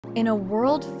In a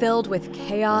world filled with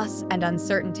chaos and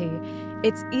uncertainty,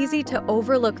 it's easy to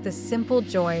overlook the simple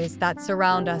joys that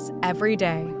surround us every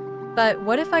day. But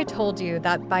what if I told you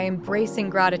that by embracing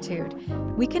gratitude,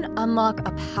 we can unlock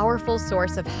a powerful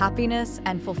source of happiness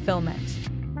and fulfillment?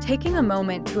 Taking a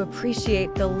moment to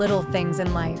appreciate the little things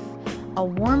in life, a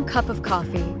warm cup of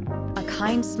coffee, a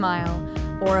kind smile,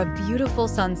 or a beautiful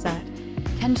sunset,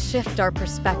 can shift our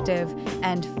perspective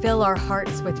and fill our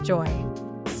hearts with joy.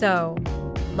 So,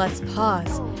 let's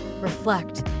pause,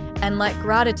 reflect, and let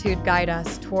gratitude guide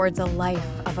us towards a life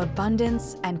of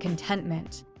abundance and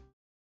contentment.